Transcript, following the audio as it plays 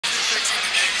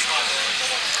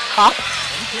Huh?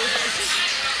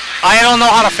 I don't know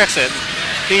how to fix it.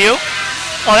 Do you?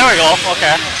 Oh, there we go.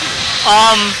 Okay.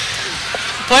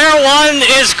 Player 1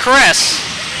 is Chris.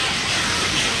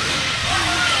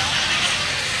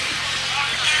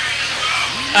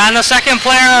 And the second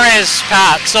player is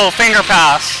Pat, so finger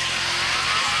pass.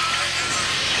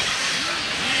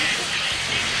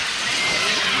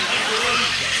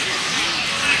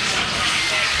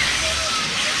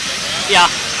 Yeah.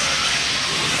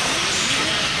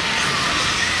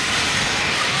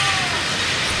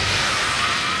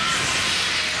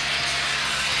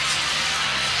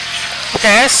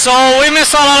 Okay, so we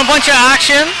missed out on a bunch of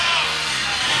action.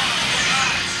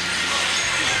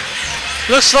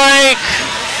 Looks like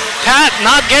Pat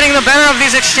not getting the better of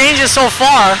these exchanges so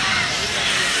far.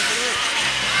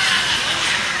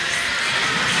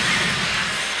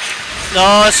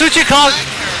 No, Tsuchikage.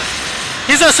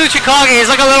 He's a Tsuchikage. He's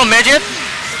like a little midget.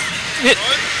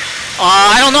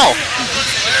 I don't know.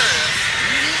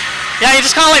 Yeah, he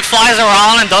just kind of like flies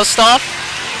around and does stuff.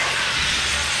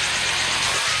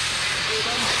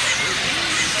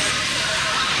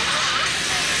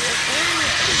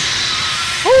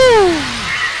 Woo!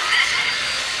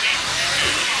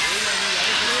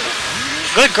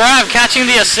 Good grab, catching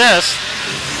the assist.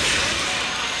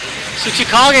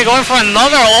 Tsuchikage going for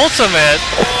another ultimate.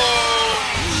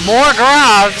 More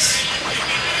grabs.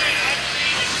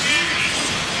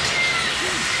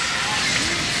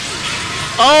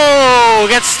 Oh,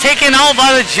 gets taken out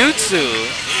by the jutsu.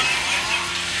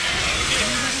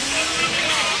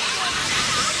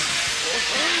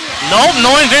 Nope,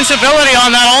 no invincibility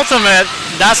on that ultimate.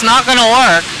 That's not gonna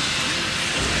work.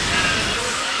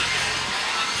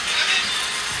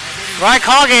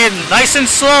 Raikage, nice and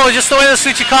slow, just the way the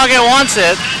Tsuchikage wants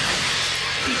it.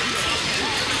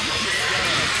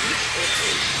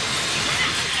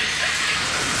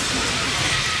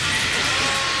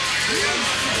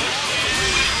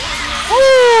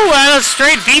 Ooh, and a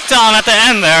straight beatdown at the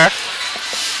end there.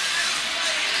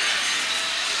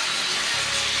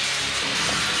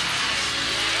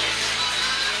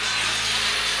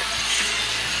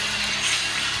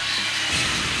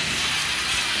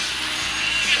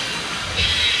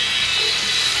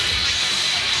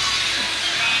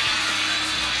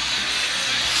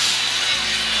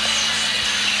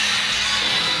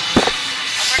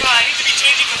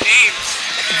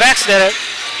 Vex did it.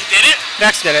 You did it?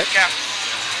 Vex did it. Okay.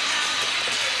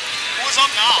 Who's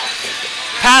up now?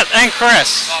 Pat and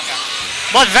Chris. Okay.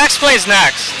 But Vex plays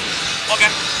next. Okay.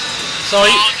 So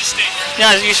I'll just stay here.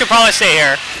 yeah, you should probably stay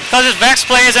here. Because if Vex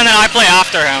plays and then I play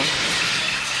after him.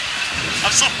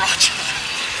 I'm so fraudulent.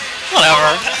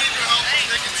 Whatever.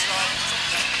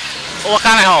 What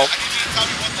kind of help?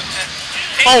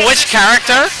 Oh, which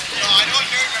character? No, I know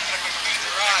you remember the complete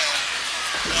Jiraiya,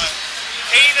 but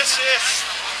paid assist.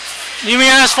 You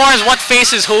mean as far as what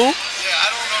faces who? Yeah,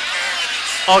 I don't know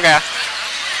characters. Okay.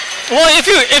 Well,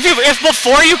 if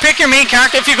before you pick your main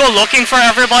character, if you go looking for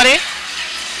everybody.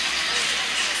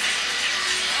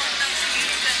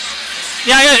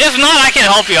 Yeah, if not, I can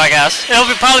help you, I guess. It'll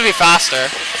probably be faster.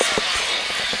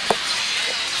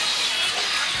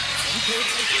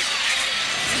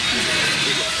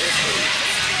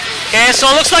 Okay, so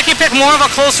it looks like you picked more of a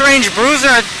close range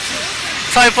bruiser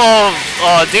type of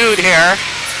dude here.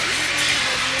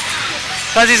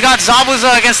 Because he's got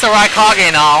Zabuza against the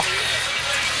Raikage now.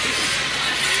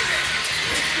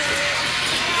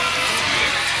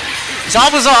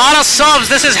 Zabuza out of subs.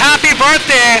 This is happy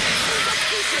birthday.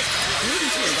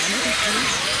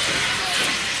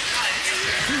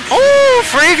 Oh,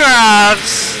 free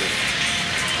grabs.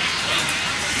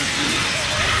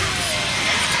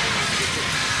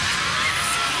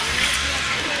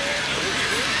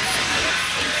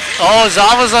 Oh,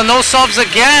 Zabuza no subs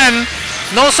again.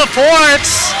 No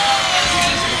supports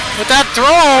with that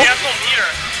throw.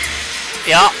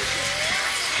 Yeah.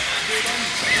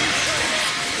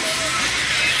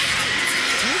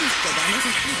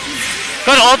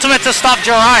 Good ultimate to stop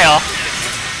Jiraiya.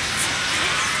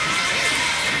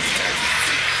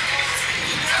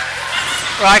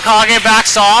 Raikage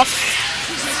backs off.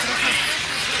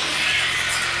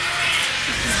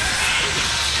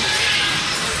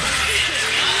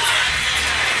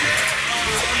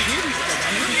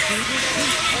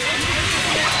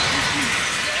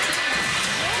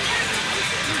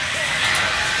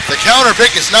 The counter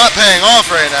pick is not paying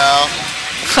off right now.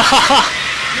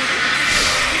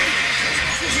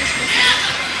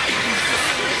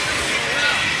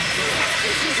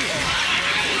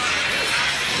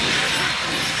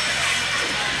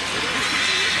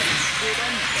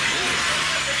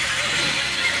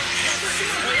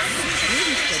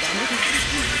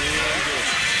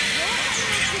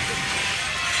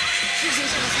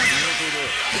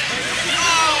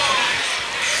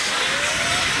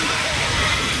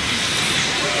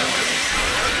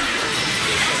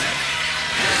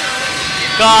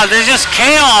 god, there's just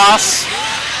chaos.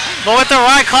 But with the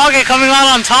Raikage coming out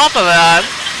on top of that.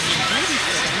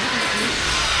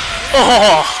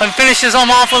 Oh, and finishes him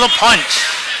off with a punch.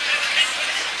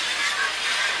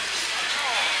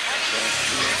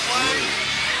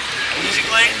 Easy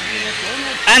play.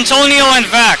 Antonio and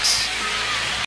Vax.